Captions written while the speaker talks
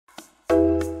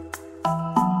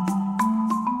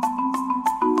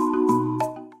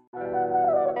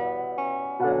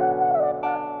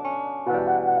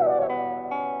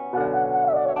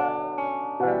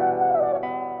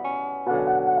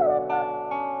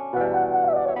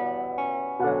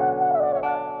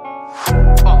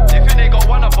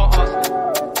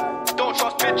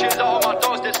bitches out of my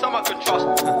dogs, there's some I can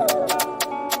trust.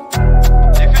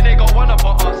 They think they got one up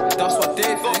on us. That's what they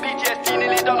think. Got PTSD,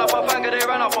 nearly done up a banger, they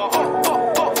ran up on us.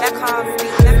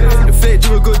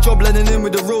 Do a good job blending in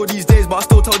with the road these days, but I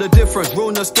still tell the difference.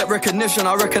 Realness get recognition,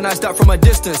 I recognize that from a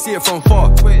distance, see it from far.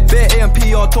 Bare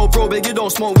ANPR told bro, big, you don't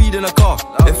smoke weed in a car.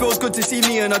 It feels good to see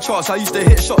me in the charts. I used to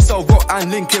hit shots, sell rock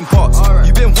and Linkin Parks.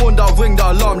 You been warned, I'll ring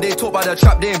the alarm. They talk about the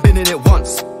trap, they ain't been in it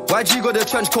once. YG got the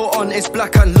trench coat on, it's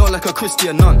black and long like a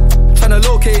Christian nun. Tryna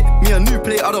locate me a new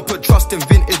plate, I don't put trust in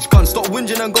vintage guns. Stop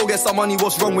whinging and go get some money,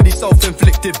 what's wrong with these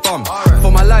self-inflicted bums?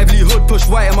 For my livelihood, push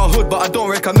white in my hood, but I don't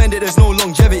recommend it, there's no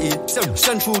longevity.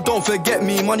 Central, don't forget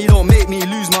me, money don't make me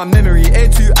lose my memory.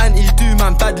 A2 anti, do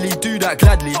man badly, do that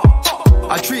gladly.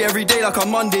 I treat every day like a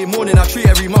Monday morning, I treat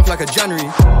every month like a January.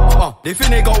 They think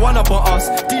they got one up on us.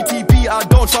 DTP, I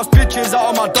don't trust bitches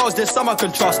out of my dogs, there's some I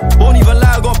can trust. Won't even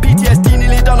lie, I got PTSD,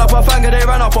 nearly done up a banger, they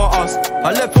ran up on us.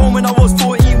 I left home when I was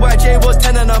 14, YJ was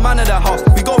 10 and a man of the house.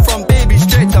 We go from baby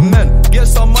straight to men. Get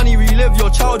some money, relive your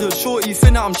childhood. Shorty,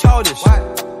 think that I'm childish.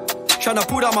 Tryna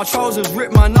pull down my trousers,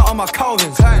 rip my nut on my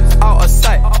Calvins. Out of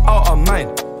sight, out of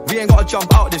mind. We ain't gotta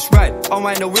jump out this ride.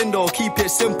 Unwind the window, keep it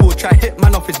simple. Try hit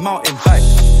man off his mountain bike.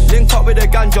 Link up with a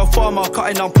ganja farmer,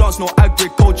 cutting down plants, no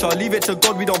agriculture. Leave it to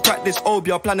God, we don't practice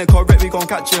obia. Planning correct, we gon'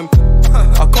 catch him.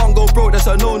 I can't go broke, that's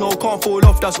a no-no. Can't fall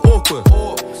off, that's awkward.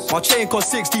 My chain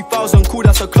cost 60,000, cool,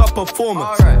 that's a club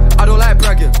performance. I don't like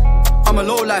bragging, I'm a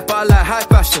low life, but I like high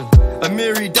fashion. A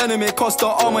Miri denim, it cost an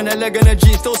arm and a leg and a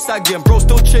jean, still sagging. Bro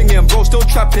still chinging, bro still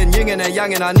trapping, yin and a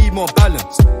yang, and I need more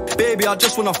balance. Baby, I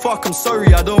just wanna fuck, I'm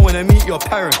sorry, I don't wanna meet your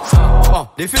parents.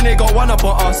 They think they got one up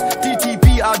on us.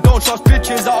 DTP, I don't trust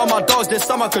bitches out of my dogs, there's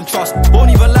some I can trust. Won't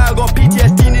even lie, I got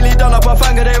PTSD, nearly done up a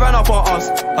banger, they ran up on us.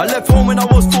 I left home when I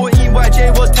was 14,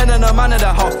 YJ was 10 and a man of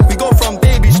the house. We go from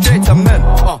baby straight to men.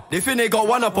 They think they got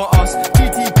one up on us.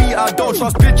 DTP, I don't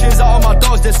trust bitches out of my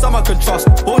dogs, there's some I can trust.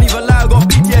 Won't even lie, I got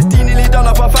PTSD, nearly done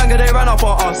up a banger, they ran up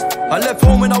on us. I left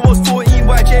home when I was 14,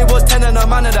 YJ was 10 and a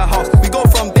man of the house. We go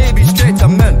from baby straight to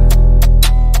men.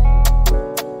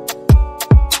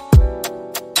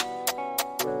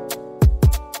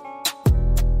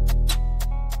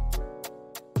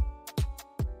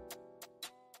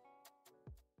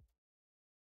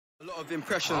 A lot of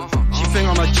impression. She think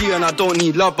I'm a G and I don't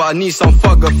need love, but I need some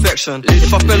fuck affection.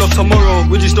 If I fell off tomorrow,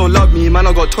 would you still love me? Man,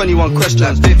 I got 21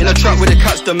 questions. In a trap with the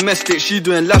cat's domestic, she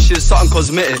doing lashes, something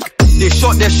cosmetic. They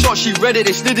shot their shot, she read it,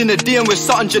 they slid in the DM with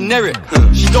something generic.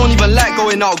 She don't even like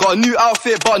going out, got a new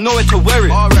outfit but nowhere to wear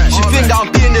it. She think that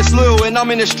I'm being disloyal when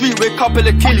I'm in the street with a couple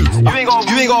of killies.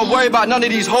 You ain't gotta worry about none of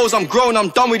these hoes, I'm grown, I'm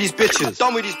done with these bitches.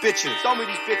 Done with these bitches, done with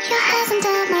these bitches. Your hasn't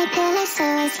done my pillow, so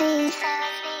I sleep.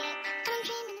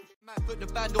 Put the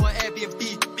band on Airbnb.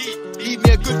 Leave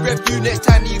me a good review next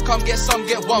time that you come get some,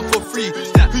 get one for free.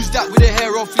 Who's that with her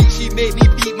hair on fleek? She made me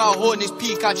beat my horn, is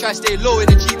peak. I try stay low in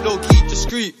the cheap, low key,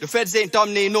 discreet. The feds ain't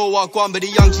dumb, they know what gone, but the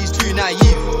young G's too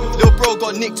naive. Little bro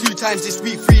got nicked 2 times this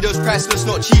week, free those priceless,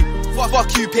 not cheap.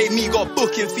 Fuck you, pay me, got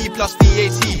booking fee plus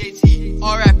VAT.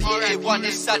 RIP A1,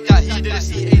 it's sad that he didn't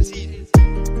see 18.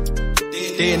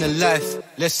 Day in the life,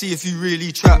 let's see if you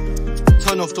really trap.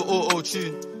 Turn off the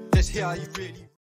auto-tune, let's hear how you really